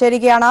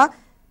ചേരുകയാണ്.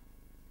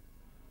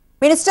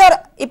 മിനിസ്റ്റർ,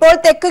 ഇപ്പോൾ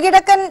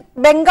തെക്കുകിഴക്കൻ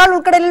ബംഗാൾ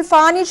ഉൾക്കടലിൽ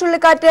ഫാനി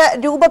ചുഴലിക്കാറ്റ്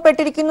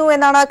രൂപപ്പെട്ടിരിക്കുന്നു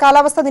എന്നാണ്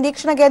കാലാവസ്ഥാ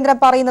നിരീക്ഷണ കേന്ദ്രം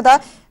പറയുന്നത്.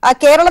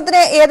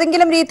 കേരളത്തിന്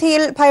ഏതെങ്കിലും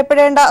രീതിയിൽ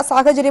ഭയപ്പെടേണ്ട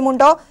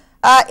സാഹചര്യമുണ്ടോ?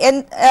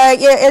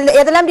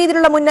 ഏതെല്ലാം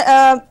രീതിയിലുള്ള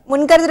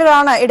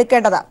മുൻകരുതലുകളാണ്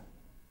എടുക്കേണ്ടത്?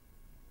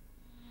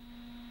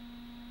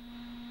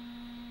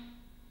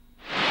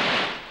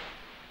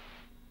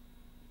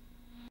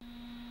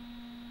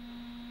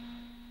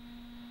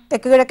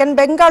 തെക്കുകിഴക്കൻ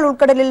ബംഗാൾ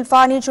ഉൾക്കടലിൽ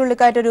ഫാനി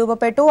ചുഴലിക്കാറ്റ്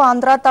രൂപപ്പെട്ടു.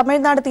 ആന്ധ്ര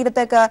തമിഴ്നാട്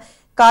തീരത്തേക്ക്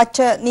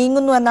കാറ്റ്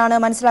നീങ്ങുന്നു എന്നാണ്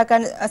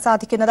മനസ്സിലാക്കാൻ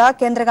സാധിക്കുന്നത്.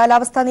 കേന്ദ്ര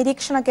കാലാവസ്ഥാ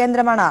നിരീക്ഷണ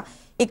കേന്ദ്രമാണ്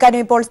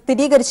ഇക്കാര്യം ഇപ്പോൾ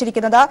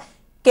സ്ഥിരീകരിച്ചിരിക്കുന്നത്.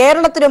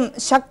 കേരളത്തിലും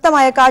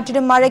ശക്തമായ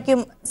കാറ്റിനും മഴയ്ക്കും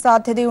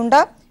സാധ്യതയുണ്ട്.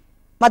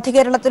 മധ്യ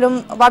കേരളത്തിലും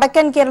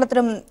വടക്കൻ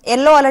കേരളത്തിലും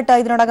യെല്ലോ അലർട്ട്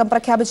ഇതിനോടകം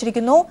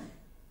പ്രഖ്യാപിച്ചിരിക്കുന്നു.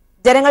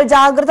 ജനങ്ങൾ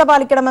ജാഗ്രത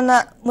പാലിക്കണമെന്ന്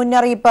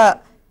മുന്നറിയിപ്പ്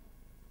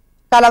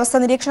കാലാവസ്ഥാ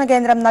നിരീക്ഷണ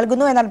കേന്ദ്രം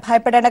നൽകുന്നു. എന്നാൽ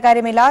ഭയപ്പെടേണ്ട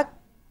കാര്യമില്ല.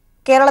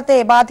 കേരളത്തെ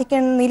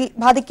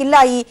ബാധിക്കില്ല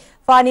ഈ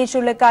ഫാനി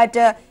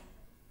ചുഴലിക്കാറ്റ്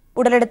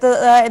ഉടലെടുത്ത്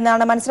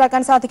എന്നാണ്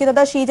മനസ്സിലാക്കാൻ സാധിക്കുന്നത്.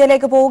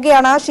 ഷീജയിലേക്ക്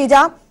പോവുകയാണ്. ഷീജ,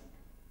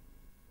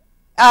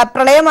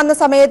 പ്രളയം വന്ന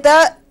സമയത്ത്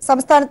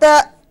സംസ്ഥാനത്ത്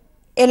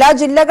എല്ലാ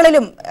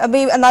ജില്ലകളിലും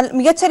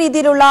മികച്ച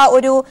രീതിയിലുള്ള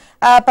ഒരു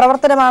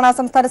പ്രവർത്തനമാണ്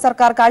സംസ്ഥാന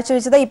സർക്കാർ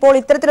കാഴ്ചവെച്ചത്. ഇപ്പോൾ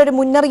ഇത്തരത്തിലൊരു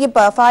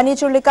മുന്നറിയിപ്പ്, ഫാനി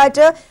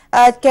ചുഴലിക്കാറ്റ്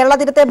കേരള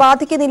തീരത്തെ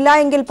ബാധിക്കുന്നില്ല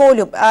എങ്കിൽ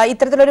പോലും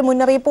ഇത്തരത്തിലൊരു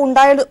മുന്നറിയിപ്പ്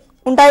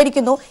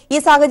ഉണ്ടായിരിക്കുന്നു. ഈ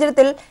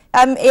സാഹചര്യത്തിൽ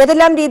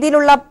ഏതെല്ലാം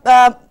രീതിയിലുള്ള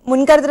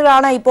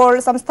മുൻകരുതലുകളാണ് ഇപ്പോൾ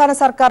സംസ്ഥാന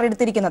സർക്കാർ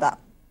എടുത്തിരിക്കുന്നത്?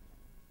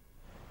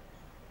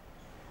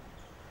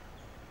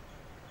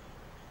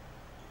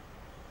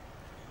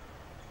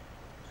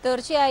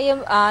 തീർച്ചയായും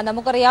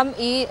നമുക്കറിയാം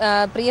ഈ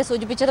പ്രിയ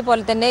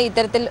സൂചിപ്പിച്ചതുപോലെ തന്നെ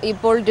ഇത്തരത്തിൽ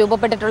ഇപ്പോൾ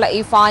രൂപപ്പെട്ടിട്ടുള്ള ഈ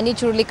ഫാനി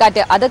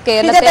ചുഴലിക്കാറ്റ് അത്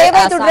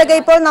കേരളത്തെ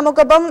ഇപ്പോൾ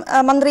നമുക്കൊപ്പം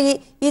മന്ത്രി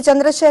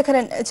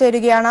ചന്ദ്രശേഖരൻ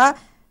ചേരുകയാണ്.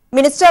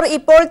 മിനിസ്റ്റർ,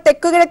 ഇപ്പോൾ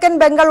തെക്കുകിഴക്കൻ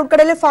ബംഗാൾ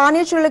ഉൾക്കടലിൽ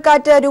ഫാനി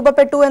ചുഴലിക്കാറ്റ്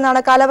രൂപപ്പെട്ടു എന്നാണ്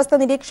കാലാവസ്ഥാ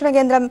നിരീക്ഷണ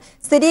കേന്ദ്രം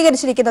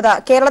സ്ഥിരീകരിച്ചിരിക്കുന്നത്.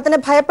 കേരളത്തിന്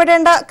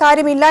ഭയപ്പെടേണ്ട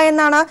കാര്യമില്ല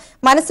എന്നാണ്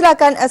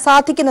മനസ്സിലാക്കാൻ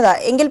സാധിക്കുന്നത്.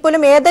 എങ്കിൽ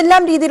പോലും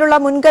ഏതെല്ലാം രീതിയിലുള്ള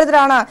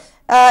മുൻകരുതലാണ്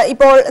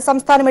ഇപ്പോൾ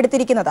സംസ്ഥാനം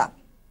എടുത്തിരിക്കുന്നത്?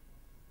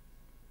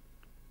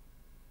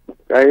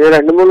 കഴിഞ്ഞ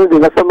 2-3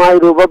 ദിവസമായി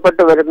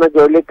രൂപപ്പെട്ടു വരുന്ന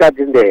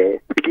ചുഴലിക്കാറ്റിന്റെ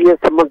സ്ഥിതിയെ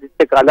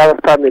സംബന്ധിച്ച്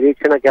കാലാവസ്ഥാ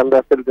നിരീക്ഷണ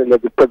കേന്ദ്രത്തിൽ നിന്ന്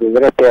ലഭിച്ച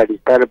വിവരത്തെ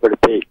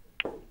അടിസ്ഥാനപ്പെടുത്തി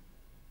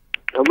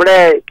നമ്മുടെ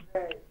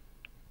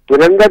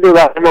ദുരന്ത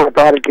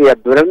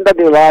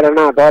നിവാരണ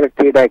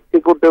അതോറിറ്റിയുടെ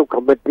എക്സിക്യൂട്ടീവ്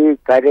കമ്മിറ്റി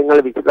കാര്യങ്ങൾ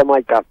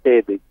വിശദമായി ചർച്ച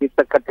ചെയ്ത് ചീഫ്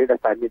സെക്രട്ടറിയുടെ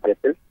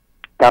സാന്നിധ്യത്തിൽ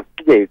ചർച്ച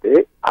ചെയ്ത്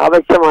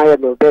ആവശ്യമായ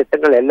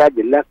നിർദ്ദേശങ്ങൾ എല്ലാ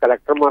ജില്ലാ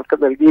കളക്ടർമാർക്ക്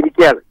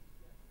നൽകിയിരിക്കുകയാണ്.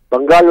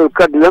 ബംഗാൾ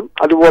ഉൾക്കടലിലും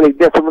അതുപോലെ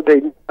ഇന്ത്യ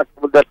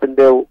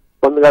സമുദ്രത്തിന്റെ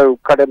ബംഗാൾ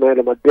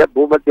ഉൾക്കടലിന്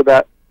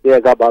ഭൂമധ്യ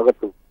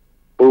ഭാഗത്തും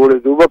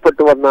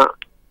രൂപപ്പെട്ടു വന്ന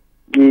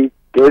ഈ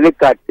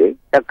ചുഴലിക്കാറ്റ്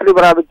ശക്തി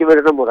പ്രാപിച്ചു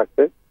വരുന്ന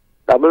മുറക്ക്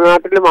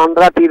തമിഴ്നാട്ടിലും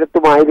ആന്ധ്രാ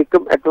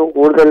തീരത്തുമായിരിക്കും ഏറ്റവും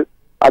കൂടുതൽ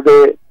അത്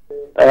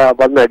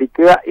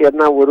വന്നടിക്കുക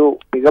എന്ന ഒരു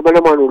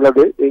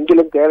നിഗമനമാണുള്ളത്.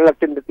 എങ്കിലും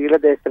കേരളത്തിന്റെ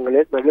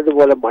തീരദേശങ്ങളിൽ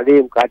നല്ലതുപോലെ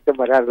മഴയും കാറ്റും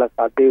വരാനുള്ള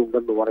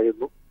സാധ്യതയുണ്ടെന്ന്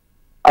പറയുന്നു.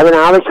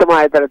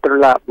 അതിനാവശ്യമായ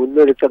തരത്തിലുള്ള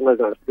മുന്നൊരുക്കങ്ങൾ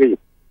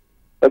നടത്തുകയും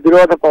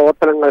പ്രതിരോധ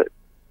പ്രവർത്തനങ്ങൾ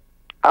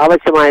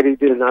ആവശ്യമായ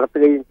രീതിയിൽ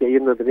നടത്തുകയും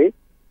ചെയ്യുന്നതിന്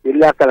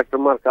ജില്ലാ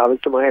കളക്ടർമാർക്ക്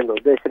ആവശ്യമായ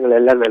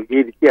നിർദ്ദേശങ്ങളെല്ലാം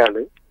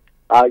നൽകിയിരിക്കുകയാണ്.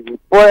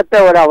 ഇപ്പോഴത്തെ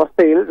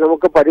ഒരവസ്ഥയിൽ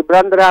നമുക്ക്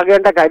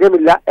പരിഭ്രാന്തരാകേണ്ട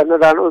കാര്യമില്ല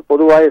എന്നതാണ്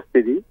പൊതുവായ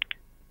സ്ഥിതി.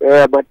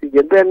 മറ്റ്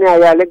എന്ത് തന്നെ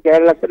ആയാലും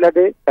കേരളത്തിൽ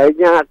അത്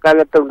കഴിഞ്ഞ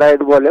കാലത്ത്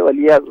ഉണ്ടായതുപോലെ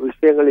വലിയ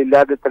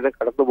വിഷയങ്ങളില്ലാതെ തന്നെ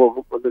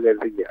കടന്നുപോകും എന്ന്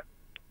കരുതുകയാണ്.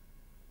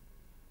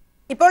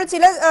 ഇപ്പോൾ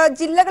ചില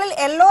ജില്ലകളിൽ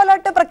യെല്ലോ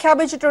അലർട്ട്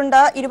പ്രഖ്യാപിച്ചിട്ടുണ്ട്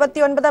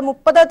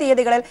 29-30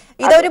 തീയതികളിൽ.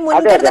 ഇതൊരു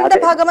മുൻകരുതലിന്റെ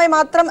ഭാഗമായി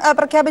മാത്രം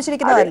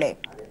പ്രഖ്യാപിച്ചിരിക്കുന്നതല്ലേ?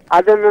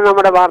 അതൊന്ന്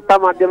നമ്മുടെ വാർത്താ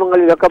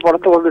മാധ്യമങ്ങളിലൊക്കെ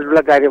പുറത്തു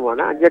വന്നിട്ടുള്ള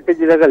കാര്യമാണ്. 5-8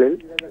 ജില്ലകളിൽ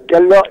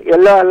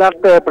യെല്ലോ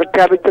അലർട്ട്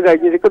പ്രഖ്യാപിച്ചു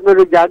കഴിഞ്ഞിരിക്കുന്ന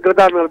ഒരു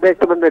ജാഗ്രതാ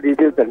നിർദ്ദേശം എന്ന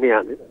രീതിയിൽ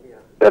തന്നെയാണ്.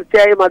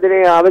 തീർച്ചയായും അതിന്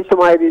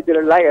ആവശ്യമായ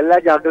രീതിയിലുള്ള എല്ലാ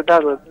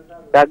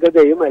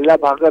ജാഗ്രതയും എല്ലാ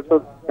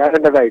ഭാഗത്തും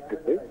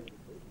ചെയ്യേണ്ടതായിട്ടുണ്ട്.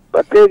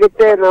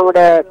 പ്രത്യേകിച്ച്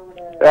നമ്മുടെ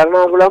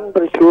എറണാകുളം,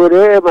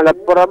 തൃശ്ശൂര്,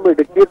 മലപ്പുറം,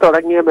 ഇടുക്കി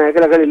തുടങ്ങിയ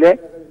മേഖലകളിലെ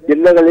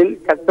ജില്ലകളിൽ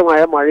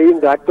ശക്തമായ മഴയും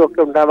കാറ്റും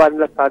ഒക്കെ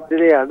ഉണ്ടാവാനുള്ള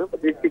സാധ്യതയാണ്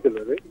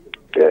പ്രതീക്ഷിക്കുന്നത്.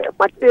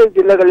 മറ്റ്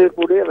ജില്ലകളിൽ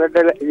കൂടി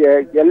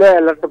യെല്ലോ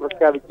അലർട്ട്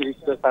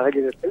പ്രഖ്യാപിച്ചിരിക്കുന്ന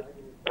സാഹചര്യത്തിൽ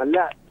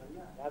നല്ല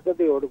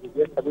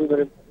ജാഗ്രതയോടുകൂടിയ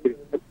സമീപനം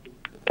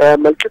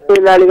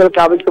മത്സ്യത്തൊഴിലാളികൾക്ക്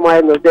ആവശ്യമായ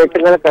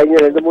നിർദ്ദേശങ്ങൾ കഴിഞ്ഞ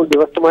 2-3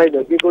 ദിവസമായി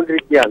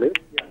നൽകിക്കൊണ്ടിരിക്കുകയാണ്.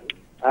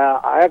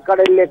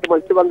 ആഴക്കടലിലേക്ക്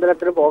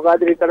മത്സ്യബന്ധനത്തിന്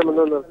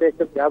പോകാതിരിക്കണമെന്ന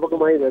നിർദ്ദേശം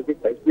വ്യാപകമായി നൽകി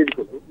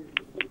കഴിഞ്ഞിരിക്കുന്നു.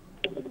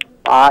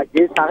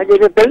 ഈ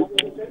സാഹചര്യത്തിൽ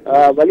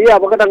വലിയ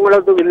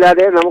അപകടങ്ങളൊന്നും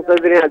ഇല്ലാതെ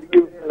നമുക്കതിനെ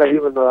അതിജീവിക്കാൻ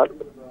കഴിയുമെന്നതാണ്.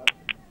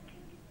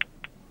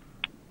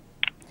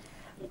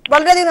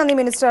 വളരെയധികം നന്ദി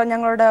മിനിസ്റ്റർ,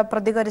 ഞങ്ങളോട്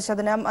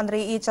പ്രതികരിച്ചതിന്. മന്ത്രി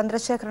ഇ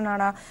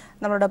ചന്ദ്രശേഖരനാണ്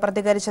നമ്മളോട്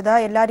പ്രതികരിച്ചത്.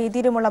 എല്ലാ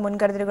രീതിയിലുമുള്ള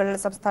മുൻകരുതലുകൾ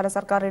സംസ്ഥാന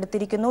സർക്കാർ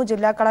എടുത്തിരിക്കുന്നു.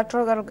 ജില്ലാ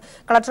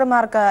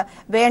കളക്ടർമാർക്ക്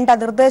വേണ്ട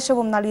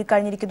നിർദ്ദേശവും നൽകി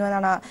കഴിഞ്ഞിരിക്കുന്നു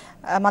എന്നാണ്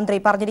മന്ത്രി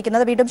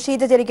പറഞ്ഞിരിക്കുന്നത്. വീണ്ടും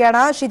ഷീജ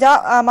ചേരുകയാണ്. ഷീജ,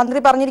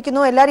 മന്ത്രി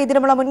പറഞ്ഞിരിക്കുന്നു എല്ലാ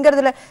രീതിയിലുമുള്ള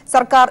മുൻകരുതൽ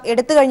സർക്കാർ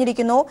എടുത്തു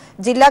കഴിഞ്ഞിരിക്കുന്നു.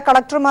 ജില്ലാ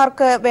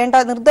കളക്ടർമാർക്ക്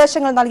വേണ്ട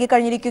നിർദ്ദേശങ്ങൾ നൽകി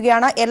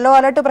കഴിഞ്ഞിരിക്കുകയാണ്. യെല്ലോ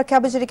അലർട്ട്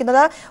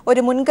പ്രഖ്യാപിച്ചിരിക്കുന്നത്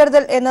ഒരു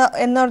മുൻകരുതൽ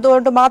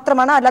എന്നതുകൊണ്ട്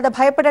മാത്രമാണ്, അല്ലാതെ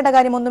ഭയപ്പെടേണ്ട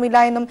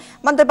കാര്യമൊന്നുമില്ല എന്നും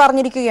മന്ത്രി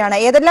പറഞ്ഞിരിക്കുകയാണ്.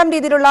 ഏതെല്ലാം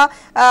രീതിയിലുള്ള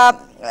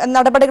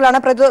നടപടികളാണ്,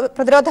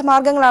 പ്രതിരോധ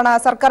മാർഗങ്ങളാണ്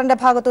സർക്കാരിന്റെ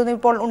ഭാഗത്തുനിന്ന്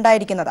ഇപ്പോൾ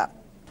ഉണ്ടായിരിക്കുന്നത്?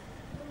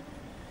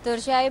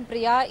 തീർച്ചയായും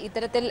പ്രിയ,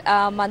 ഇത്തരത്തിൽ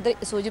മന്ത്രി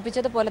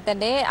സൂചിപ്പിച്ചതുപോലെ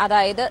തന്നെ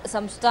അതായത്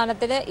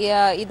സംസ്ഥാനത്തിന്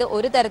ഇത്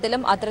ഒരു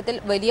തരത്തിലും അത്തരത്തിൽ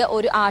വലിയ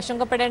ഒരു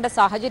ആശങ്കപ്പെടേണ്ട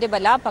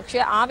സാഹചര്യമല്ല. പക്ഷേ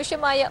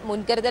ആവശ്യമായ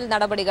മുൻകരുതൽ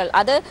നടപടികൾ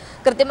അത്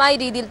കൃത്യമായ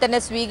രീതിയിൽ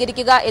തന്നെ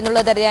സ്വീകരിക്കുക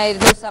എന്നുള്ളത്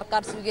തന്നെയായിരുന്നു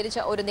സർക്കാർ സ്വീകരിച്ച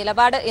ഒരു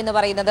നിലപാട് എന്ന്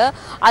പറയുന്നത്.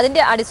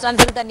 അതിന്റെ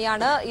അടിസ്ഥാനത്തിൽ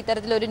തന്നെയാണ്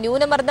ഇത്തരത്തിലൊരു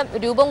ന്യൂനമർദ്ദം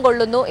രൂപം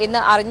കൊള്ളുന്നു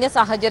എന്ന് അറിഞ്ഞ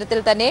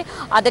സാഹചര്യത്തിൽ തന്നെ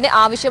അതിന്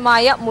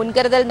ആവശ്യമായ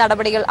മുൻകരുതൽ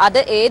നടപടികൾ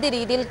അത് ഏത്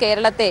രീതിയിൽ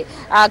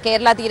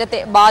കേരള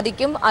തീരത്തെ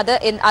ബാധിക്കും,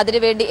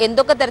 അതിനുവേണ്ടി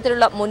എന്തൊക്കെ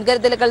തരത്തിലുള്ള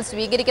മുൻകരുതലുകൾ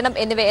സ്വീകരിക്കണം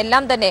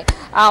എന്നിവയെല്ലാം തന്നെ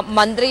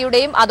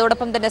മന്ത്രിയുടെയും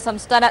അതോടൊപ്പം തന്നെ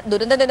സംസ്ഥാന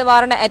ദുരന്ത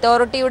നിവാരണ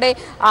അതോറിറ്റിയുടെ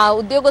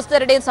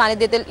ഉദ്യോഗസ്ഥരുടെയും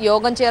സാന്നിധ്യത്തിൽ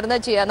യോഗം ചേർന്ന്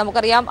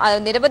നമുക്കറിയാം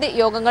നിരവധി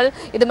യോഗങ്ങൾ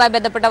ഇതുമായി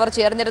ബന്ധപ്പെട്ടവർ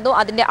ചേർന്നിരുന്നു.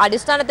 അതിന്റെ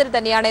അടിസ്ഥാനത്തിൽ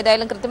തന്നെയാണ്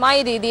ഏതായാലും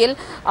കൃത്യമായ രീതിയിൽ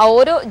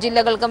ഓരോ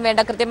ജില്ലകൾക്കും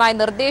വേണ്ട കൃത്യമായ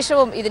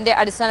നിർദ്ദേശവും ഇതിന്റെ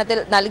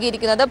അടിസ്ഥാനത്തിൽ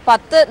നൽകിയിരിക്കുന്നത്.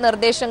 10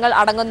 നിർദ്ദേശങ്ങൾ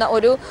അടങ്ങുന്ന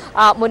ഒരു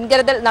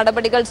മുൻകരുതൽ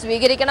നടപടികൾ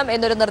സ്വീകരിക്കണം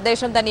എന്നൊരു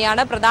നിർദ്ദേശം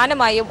തന്നെയാണ്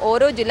പ്രധാനമായും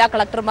ഓരോ ജില്ലാ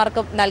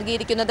കളക്ടർമാർക്കും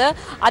നൽകിയിരിക്കുന്നത്.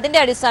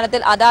 അതിന്റെ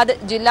അടിസ്ഥാനത്തിൽ അതാത്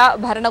ജില്ലാ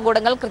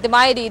ഭരണകൂടങ്ങൾ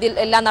കൃത്യമായ രീതിയിൽ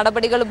എല്ലാ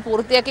നടപടികളും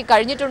പൂർത്തിയാക്കി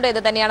കഴിഞ്ഞിട്ടുണ്ട്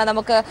എന്ന് തന്നെയാണ്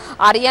നമുക്ക്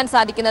അറിയാൻ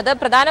സാധിക്കുന്നത്.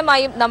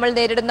 പ്രധാനമായും നമ്മൾ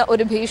നേരിടുന്ന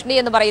ഒരു ഭീഷണി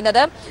എന്ന്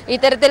പറയുന്നത്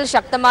ഇത്തരത്തിൽ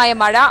ശക്തമായ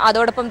മഴ,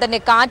 അതോടൊപ്പം തന്നെ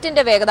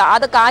കാറ്റിന്റെ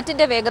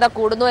വേഗത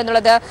കൂടുന്നു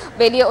എന്നുള്ളത്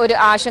വലിയ ഒരു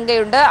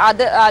ആശങ്കയുണ്ട്.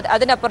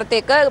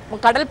 അതിനപ്പുറത്തേക്ക്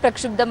കടൽ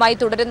പ്രക്ഷുബ്ധമായി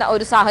തുടരുന്ന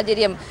ഒരു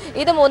സാഹചര്യം,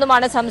 ഇത്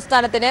മൂന്നുമാണ്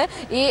സംസ്ഥാനത്തിന്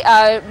ഈ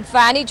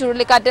ഫാനി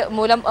ചുഴലിക്കാറ്റ്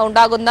മൂലം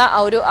ഉണ്ടാകുന്ന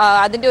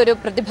അതിന്റെ ഒരു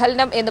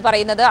പ്രതിഫലനം എന്ന്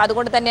പറയുന്നത്.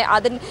 അതുകൊണ്ട് തന്നെ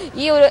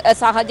ഈ ഒരു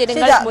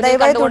സാഹചര്യങ്ങൾ മുന്നിൽ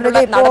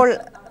കണ്ടുകൊണ്ടുള്ള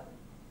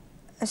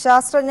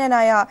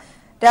ശാസ്ത്രജ്ഞനായ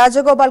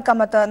രാജഗോപാൽ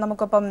കമ്മത്ത്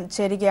നമുക്കൊപ്പം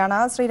ചേരുകയാണ്.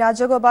 ശ്രീ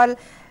രാജഗോപാൽ,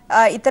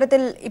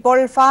 ഇത്തരത്തിൽ ഇപ്പോൾ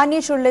ഫാനി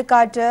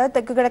ചുഴലിക്കാറ്റ്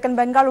തെക്ക് കിഴക്കൻ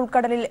ബംഗാൾ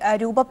ഉൾക്കടലിൽ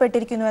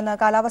രൂപപ്പെട്ടിരിക്കുന്നുവെന്ന്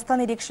കാലാവസ്ഥാ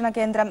നിരീക്ഷണ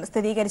കേന്ദ്രം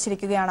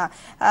സ്ഥിരീകരിച്ചിരിക്കുകയാണ്.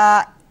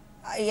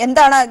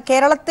 എന്താണ്,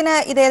 കേരളത്തിന്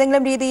ഇത്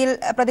ഏതെങ്കിലും രീതിയിൽ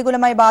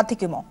പ്രതികൂലമായി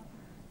ബാധിക്കുമോ?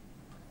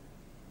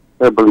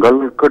 ബംഗാൾ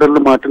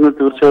ഉൾക്കടലിലെ മാറ്റങ്ങൾ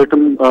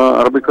തീർച്ചയായിട്ടും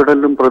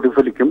അറബിക്കടലിലും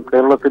പ്രതിഫലിക്കും.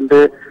 കേരളത്തിന്റെ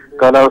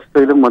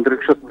കാലാവസ്ഥയിലും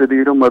അന്തരീക്ഷ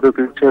സ്ഥിതിയിലും അത്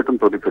തീർച്ചയായിട്ടും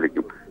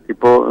പ്രതിഫലിക്കും.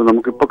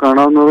 നമുക്കിപ്പോ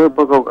കാണാവുന്നത്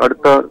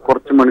അടുത്ത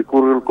കുറച്ച്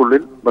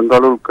മണിക്കൂറുകൾക്കുള്ളിൽ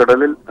ബംഗാൾ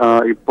ഉൾക്കടലിൽ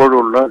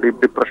ഇപ്പോഴുള്ള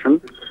ഡീപ് ഡിപ്രഷൻ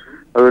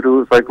അതൊരു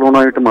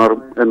സൈക്ലോണായിട്ട്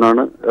മാറും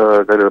എന്നാണ്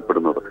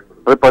കരുതപ്പെടുന്നത്.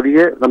 അത്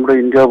പതിയെ നമ്മുടെ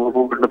ഇന്ത്യ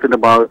ഉപഭൂഖണ്ഡത്തിന്റെ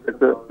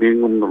ഭാഗത്തേക്ക്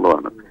നീങ്ങും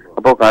എന്നുള്ളതാണ്.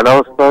 അപ്പോൾ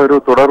കാലാവസ്ഥ ഒരു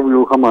തുടർ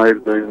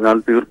വ്യൂഹമായിരുന്നാൽ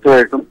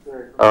തീർച്ചയായിട്ടും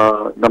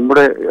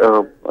നമ്മുടെ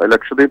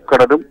ലക്ഷദ്വീപ്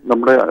കടലും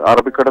നമ്മുടെ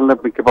അറബിക്കടലിന്റെ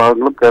മിക്ക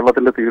ഭാഗങ്ങളും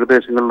കേരളത്തിന്റെ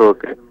തീരദേശങ്ങളിലും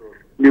ഒക്കെ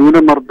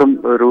ന്യൂനമർദ്ദം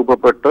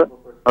രൂപപ്പെട്ട്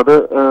അത്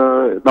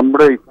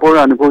നമ്മുടെ ഇപ്പോൾ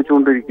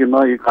അനുഭവിച്ചുകൊണ്ടിരിക്കുന്ന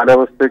ഈ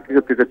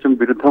കാലാവസ്ഥയ്ക്ക് തികച്ചും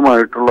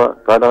വിരുദ്ധമായിട്ടുള്ള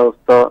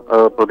കാലാവസ്ഥ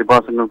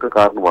പ്രതിഭാസങ്ങൾക്ക്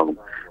കാരണമാകും.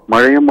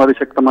 മഴയും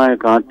അതിശക്തമായ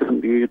കാറ്റും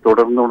ഈ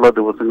തുടർന്നുള്ള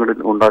ദിവസങ്ങളിൽ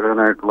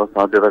ഉണ്ടാകാനായിട്ടുള്ള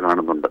സാധ്യത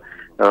കാണുന്നുണ്ട്.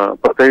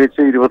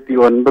 പ്രത്യേകിച്ച്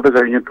 29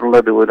 കഴിഞ്ഞിട്ടുള്ള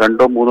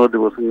 2-3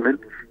 ദിവസങ്ങളിൽ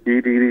ഈ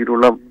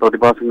രീതിയിലുള്ള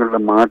പ്രതിഭാസങ്ങളുടെ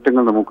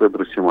മാറ്റങ്ങൾ നമുക്ക്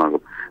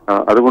ദൃശ്യമാകും.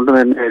 അതുകൊണ്ട്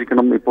തന്നെ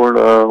ആയിരിക്കണം ഇപ്പോൾ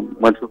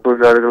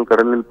മത്സ്യത്തൊഴിലാളികൾ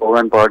കടലിൽ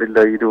പോകാൻ പാടില്ല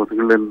ഈ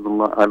ദിവസങ്ങളിൽ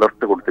നിന്നുള്ള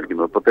അലർട്ട്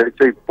കൊടുത്തിരിക്കുന്നത്.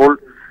 പ്രത്യേകിച്ച് ഇപ്പോൾ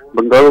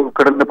ബംഗാൾ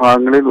ഉൾക്കടലിന്റെ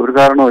ഭാഗങ്ങളിൽ ഒരു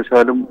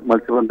കാരണവശാലും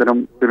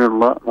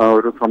മത്സ്യബന്ധനത്തിനുള്ള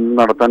ഒരു ശ്രമം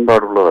നടത്താൻ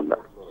പാടുള്ളതല്ല.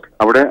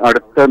 അവിടെ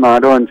അടുത്ത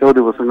 4-5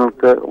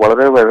 ദിവസങ്ങൾക്ക്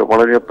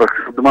വളരെ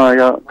പ്രക്ഷുബ്ധമായ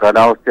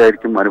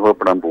കാലാവസ്ഥയായിരിക്കും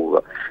അനുഭവപ്പെടാൻ പോവുക.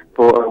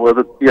 ഇപ്പോൾ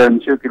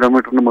 65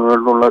 കിലോമീറ്ററിന്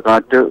മുകളിലുള്ള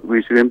കാറ്റ്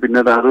വീശുകയും പിന്നെ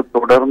അത്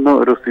തുടർന്ന്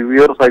ഒരു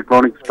സിവിയർ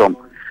സൈക്ലോണിക് സ്റ്റോം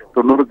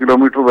 90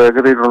 കിലോമീറ്റർ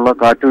വേഗതയിലുള്ള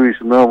കാറ്റ്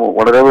വീശുന്ന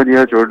വളരെ വലിയ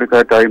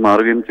ചുഴലിക്കാറ്റായി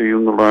മാറുകയും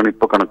ചെയ്യും എന്നുള്ളതാണ്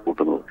ഇപ്പൊ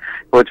കണക്കുകൂട്ടുന്നത്.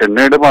 ഇപ്പോൾ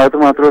ചെന്നൈയുടെ ഭാഗത്ത്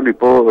മാത്രമല്ല,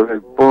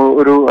 ഇപ്പോ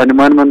ഒരു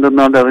അനുമാനം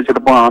എന്തെന്നാൽ അത്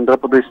ചിലപ്പോൾ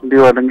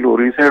ആന്ധ്രാപ്രദേശിന്റെയോ അല്ലെങ്കിൽ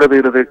ഒറീസയുടെ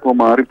തീരത്തേക്കോ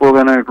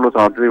മാറിപ്പോകാനായിട്ടുള്ള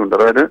സാധ്യതയുണ്ട്.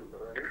 അതായത്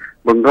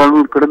ബംഗാൾ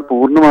ഉൾക്കടൽ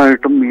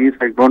പൂർണ്ണമായിട്ടും ഈ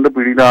സൈക്ലോണിന്റെ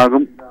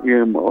പിടിയിലാകും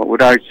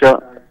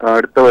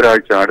അടുത്ത ഒരു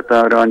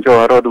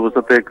 5-6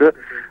 ദിവസത്തേക്ക്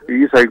ഈ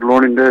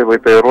സൈക്ലോണിന്റെ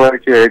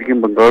പേർവാഴ്ചയായിരിക്കും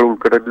ബംഗാൾ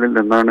ഉൾക്കടലിൽ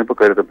എന്നാണ് ഇപ്പൊ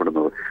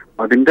കരുതപ്പെടുന്നത്.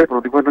 അതിന്റെ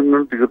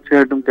പ്രതിഫലങ്ങൾ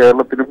തീർച്ചയായിട്ടും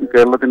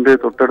കേരളത്തിന്റെ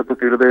തൊട്ടടുത്ത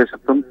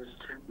തീരദേശത്തും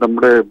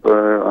നമ്മുടെ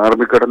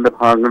അറബിക്കടലിന്റെ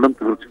ഭാഗങ്ങളും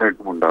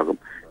തീർച്ചയായിട്ടും ഉണ്ടാകും.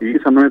 ഈ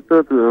സമയത്ത്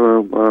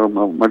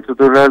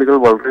മത്സ്യത്തൊഴിലാളികൾ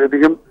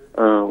വളരെയധികം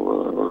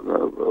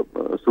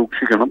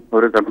സൂക്ഷിക്കണം.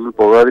 അവർ കടലിൽ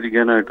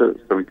പോകാതിരിക്കാനായിട്ട്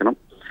ശ്രമിക്കണം.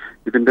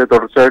 ഇതിന്റെ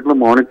തുടർച്ചയായിട്ടുള്ള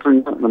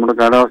മോണിറ്ററിംഗ് നമ്മുടെ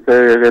കാലാവസ്ഥാ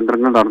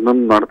കേന്ദ്രങ്ങൾ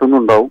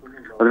നടത്തുന്നുണ്ടാവും.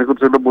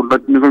 അതിനെക്കുറിച്ചുള്ള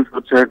ബുള്ളറ്റിനുകൾ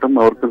തീർച്ചയായിട്ടും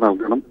അവർക്ക്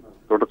നൽകണം.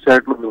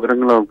 തുടർച്ചയായിട്ടുള്ള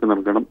വിവരങ്ങൾ അവർക്ക്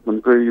നൽകണം.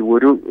 നമുക്ക് ഈ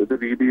ഒരു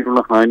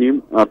രീതിയിലുള്ള ഹാനിയും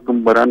ആർക്കും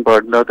വരാൻ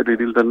പാടില്ലാത്ത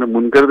രീതിയിൽ തന്നെ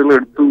മുൻകരുതൽ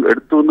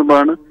എടുത്തു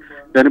എന്നുള്ളതാണ്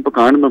ഞാനിപ്പോ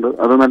കാണുന്നത്.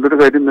 അത് നല്ലൊരു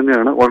കാര്യം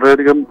തന്നെയാണ്.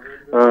 വളരെയധികം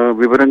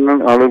വിവരങ്ങൾ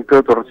ആളുകൾക്ക്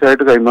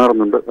തുടർച്ചയായിട്ട്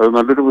കൈമാറുന്നുണ്ട്. അത്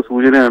നല്ലൊരു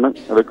സൂചനയാണ്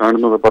അത്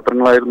കാണുന്നത്.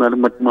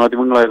 പത്രങ്ങളായിരുന്നാലും മറ്റു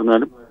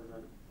മാധ്യമങ്ങളായിരുന്നാലും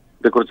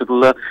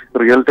ഇതേക്കുറിച്ചിട്ടുള്ള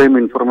റിയൽ ടൈം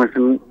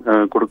ഇൻഫർമേഷൻ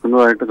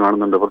കൊടുക്കുന്നതായിട്ട്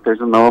കാണുന്നുണ്ട്.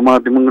 പ്രത്യേകിച്ച്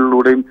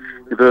നവമാധ്യമങ്ങളിലൂടെയും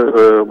ഇത്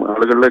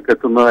ആളുകളിലേക്ക്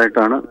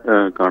എത്തുന്നതായിട്ടാണ്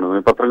കാണുന്നത്.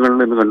 പത്രങ്ങളിൽ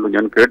നിന്ന് കണ്ടു,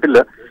 ഞാൻ കേട്ടില്ല.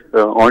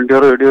 ഓൾ ഇന്ത്യ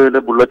റേഡിയോയിലെ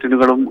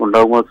ബുള്ളറ്റിനുകളും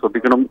ഉണ്ടാകും, അത്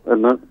ശ്രദ്ധിക്കണം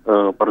എന്ന്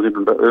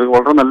പറഞ്ഞിട്ടുണ്ട്. ഇത്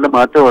വളരെ നല്ല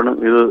മാറ്റമാണ്.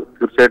 ഇത്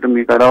തീർച്ചയായിട്ടും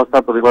ഈ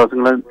കാലാവസ്ഥാ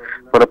പ്രതിഭാസങ്ങളെ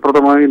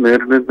ഫലപ്രദമായി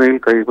നേരിടുന്നതിൽ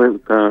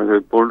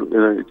ഇപ്പോൾ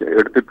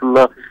എടുത്തിട്ടുള്ള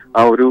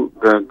ആ ഒരു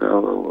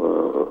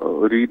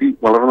രീതി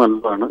വളരെ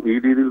നല്ലതാണ്. ഈ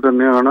രീതിയിൽ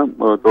തന്നെയാണ്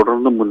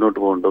തുടർന്ന് മുന്നോട്ട്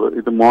പോകേണ്ടത്.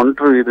 ഇത്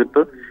മോണിറ്റർ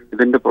ചെയ്തിട്ട്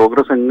ഇതിന്റെ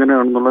പ്രോഗ്രസ്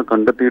എങ്ങനെയാണെന്നുള്ളത്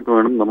കണ്ടെത്തിയിട്ട്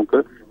വേണം നമുക്ക്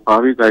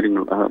ഭാവി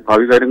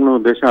കാര്യങ്ങൾ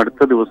ഉദ്ദേശം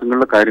അടുത്ത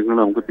ദിവസങ്ങളിലെ കാര്യങ്ങൾ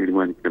നമുക്ക്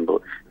തീരുമാനിക്കേണ്ടത്.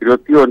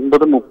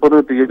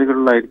 29-30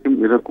 തീയതികളിലായിരിക്കും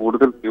ഇത്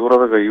കൂടുതൽ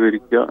തീവ്രത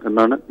കൈവരിക്കുക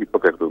എന്നാണ് ഇപ്പൊ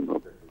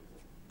കരുതുന്നത്.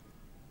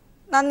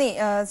 നന്ദി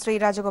ശ്രീ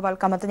രാജഗോപാൽ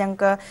കമത്ത്,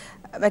 ഞങ്ങൾക്ക്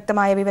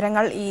വ്യക്തമായ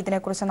വിവരങ്ങൾ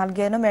ഇതിനെക്കുറിച്ച്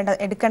നൽകിയതിനും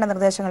എടുക്കേണ്ട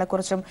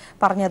നിർദ്ദേശങ്ങളെക്കുറിച്ചും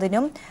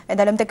പറഞ്ഞതിനും.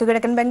 എന്തായാലും തെക്ക്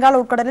കിഴക്കൻ ബംഗാൾ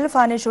ഉൾക്കടലിൽ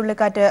ഫാനി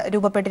ചുഴലിക്കാറ്റ്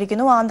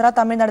രൂപപ്പെട്ടിരിക്കുന്നു. ആന്ധ്ര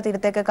തമിഴ്നാട്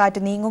തീരത്തേക്ക് കാറ്റ്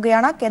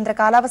നീങ്ങുകയാണ്. കേന്ദ്ര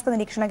കാലാവസ്ഥാ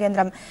നിരീക്ഷണ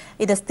കേന്ദ്രം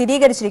ഇത്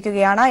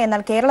സ്ഥിരീകരിച്ചിരിക്കുകയാണ്.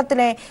 എന്നാൽ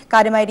കേരളത്തിലെ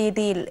കാര്യമായ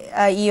രീതിയിൽ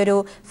ഈ ഒരു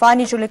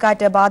ഫാനി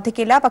ചുഴലിക്കാറ്റ്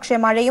ബാധിക്കില്ല.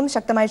 പക്ഷേ മഴയും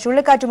ശക്തമായ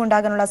ചുഴലിക്കാറ്റും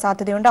ഉണ്ടാകാനുള്ള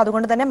സാധ്യതയുണ്ട്.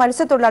 അതുകൊണ്ട് തന്നെ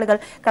മത്സ്യത്തൊഴിലാളികൾ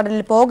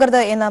കടലിൽ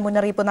പോകരുത് എന്ന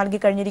മുന്നറിയിപ്പ്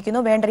നൽകി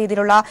കഴിഞ്ഞിരിക്കുന്നു. വേണ്ട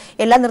രീതിയിലുള്ള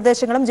എല്ലാ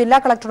നിർദ്ദേശങ്ങളും ജില്ലാ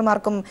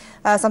കളക്ടർമാർക്കും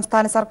സംസ്ഥാന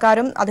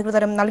സർക്കാരും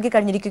അധികൃതരും നൽകി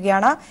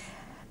കഴിഞ്ഞിരിക്കുകയാണ്.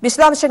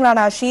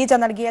 വിശദാംശങ്ങളാണ് ഷീജ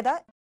നൽകിയത്.